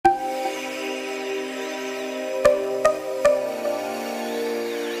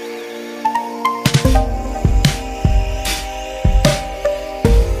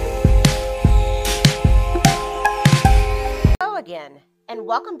and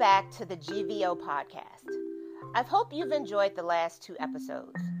welcome back to the GVO podcast. I hope you've enjoyed the last 2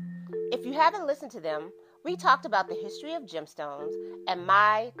 episodes. If you haven't listened to them, we talked about the history of gemstones and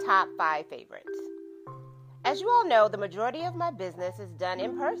my top 5 favorites. As you all know, the majority of my business is done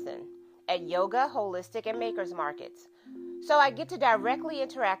in person at yoga, holistic, and makers markets. So I get to directly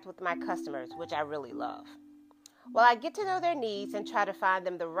interact with my customers, which I really love. While I get to know their needs and try to find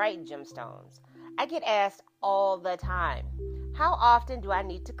them the right gemstones, I get asked all the time, how often do I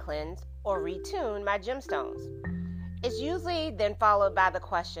need to cleanse or retune my gemstones? It's usually then followed by the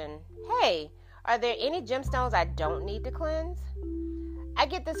question, hey, are there any gemstones I don't need to cleanse? I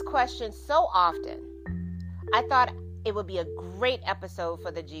get this question so often. I thought it would be a great episode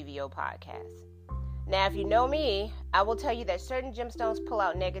for the GVO podcast. Now, if you know me, I will tell you that certain gemstones pull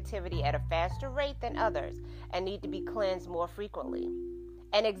out negativity at a faster rate than others and need to be cleansed more frequently.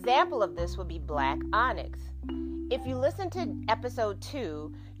 An example of this would be black onyx. If you listen to episode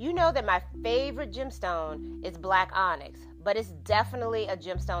 2, you know that my favorite gemstone is black onyx, but it's definitely a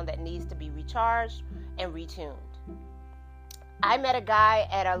gemstone that needs to be recharged and retuned. I met a guy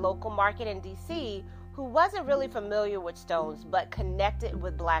at a local market in DC who wasn't really familiar with stones, but connected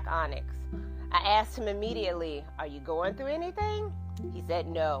with black onyx. I asked him immediately, are you going through anything? He said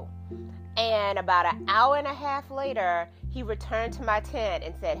no. And about an hour and a half later, he returned to my tent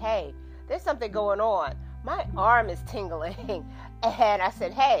and said, hey, there's something going on. My arm is tingling. And I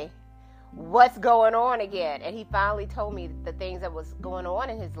said, hey, what's going on again? And he finally told me the things that was going on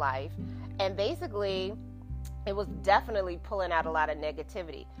in his life. And basically, it was definitely pulling out a lot of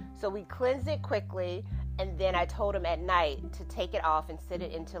negativity. So we cleansed it quickly. And then I told him at night to take it off and sit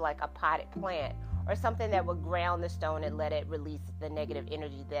it into like a potted plant or something that would ground the stone and let it release the negative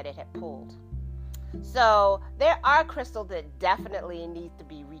energy that it had pulled. So there are crystals that definitely need to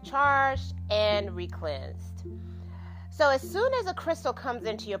be recharged and re-cleansed. So as soon as a crystal comes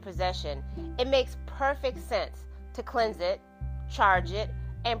into your possession, it makes perfect sense to cleanse it, charge it,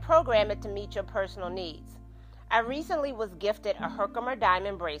 and program it to meet your personal needs. I recently was gifted a Herkimer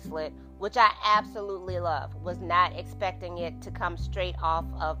diamond bracelet, which I absolutely love. Was not expecting it to come straight off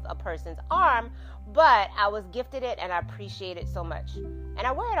of a person's arm, but I was gifted it and I appreciate it so much. And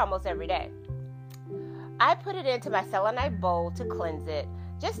I wear it almost every day. I put it into my selenite bowl to cleanse it,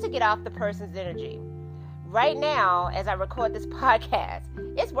 just to get off the person's energy. Right now, as I record this podcast,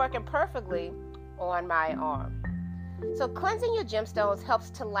 it's working perfectly on my arm. So cleansing your gemstones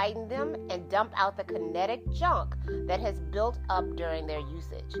helps to lighten them and dump out the kinetic junk that has built up during their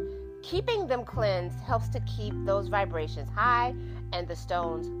usage. Keeping them cleansed helps to keep those vibrations high and the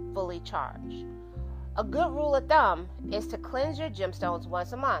stones fully charged. A good rule of thumb is to cleanse your gemstones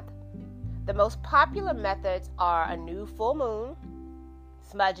once a month. The most popular methods are a new full moon,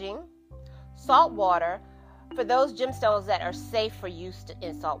 smudging, salt water. For those gemstones that are safe for use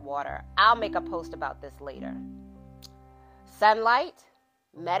in salt water, I'll make a post about this later. Sunlight,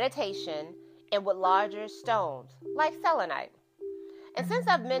 meditation, and with larger stones like selenite. And since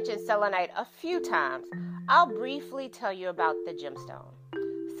I've mentioned selenite a few times, I'll briefly tell you about the gemstone.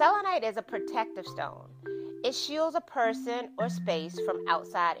 Selenite is a protective stone. It shields a person or space from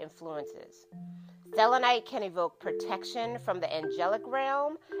outside influences. Selenite can evoke protection from the angelic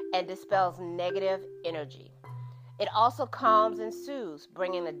realm and dispels negative energy. It also calms and soothes,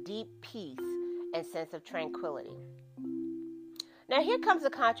 bringing a deep peace and sense of tranquility. Now here comes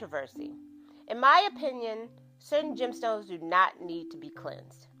the controversy. In my opinion, certain gemstones do not need to be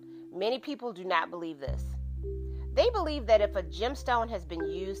cleansed. Many people do not believe this. They believe that if a gemstone has been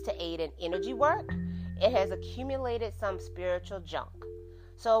used to aid in energy work, it has accumulated some spiritual junk.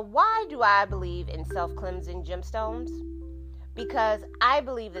 So why do I believe in self-cleansing gemstones? Because I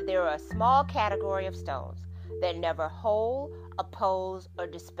believe that there are a small category of stones that never hold, oppose, or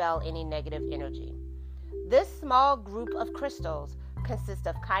dispel any negative energy. This small group of crystals consists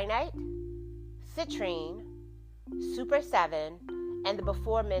of kyanite, citrine, super 7, and the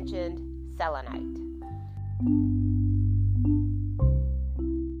before mentioned selenite.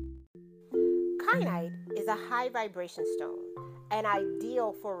 Kyanite is a high vibration stone and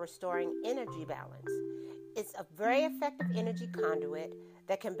ideal for restoring energy balance. It's a very effective energy conduit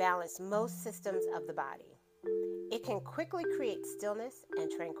that can balance most systems of the body. It can quickly create stillness and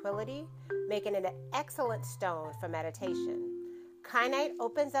tranquility, making it an excellent stone for meditation. Kyanite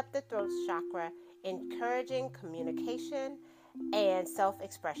opens up the throat chakra, encouraging communication and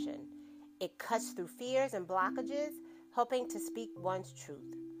self-expression. It cuts through fears and blockages, helping to speak one's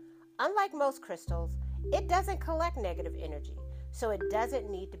truth. Unlike most crystals, it doesn't collect negative energy, so it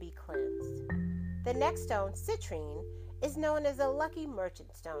doesn't need to be cleansed. The next stone, citrine, is known as a lucky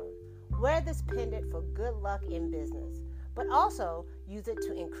merchant stone. Wear this pendant for good luck in business. but also use it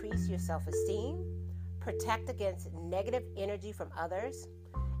to increase your self-esteem, protect against negative energy from others,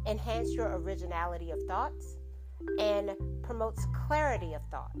 enhance your originality of thoughts, and promotes clarity of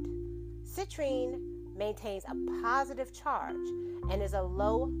thought. Citrine maintains a positive charge and is a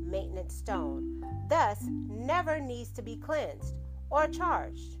low-maintenance stone, thus never needs to be cleansed or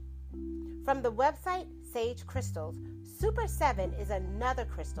charged. From the website Sage Crystals, Super 7 is another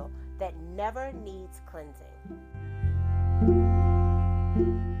crystal that never needs cleansing.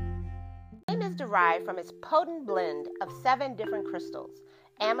 The name is derived from its potent blend of 7 different crystals: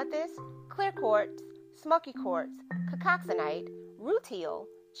 amethyst, clear quartz, smoky quartz, cacoxenite, rutile,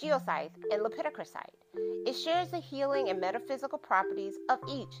 geosite, and lepidocrasite. It shares the healing and metaphysical properties of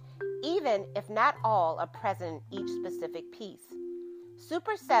each, even if not all are present in each specific piece.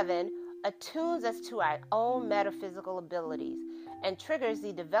 Super 7 attunes us to our own metaphysical abilities and triggers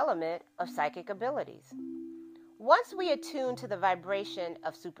the development of psychic abilities. Once we attune to the vibration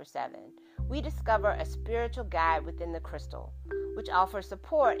of Super 7, we discover a spiritual guide within the crystal, which offers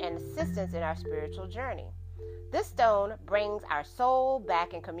support and assistance in our spiritual journey. This stone brings our soul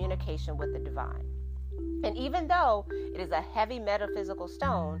back in communication with the divine. And even though it is a heavy metaphysical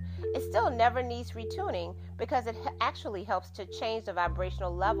stone, it still never needs retuning because it actually helps to change the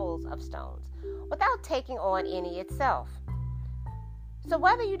vibrational levels of stones without taking on any itself. So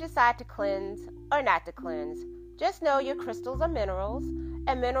whether you decide to cleanse or not to cleanse, just know your crystals are minerals,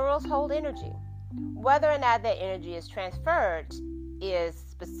 and minerals hold energy. Whether or not that energy is transferred is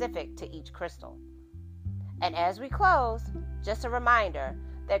specific to each crystal. And as we close, just a reminder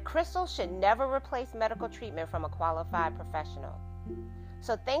that crystals should never replace medical treatment from a qualified professional.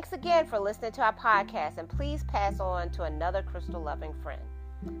 So thanks again for listening to our podcast, and please pass on to another crystal-loving friend.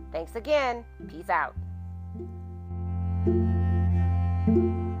 Thanks again. Peace out.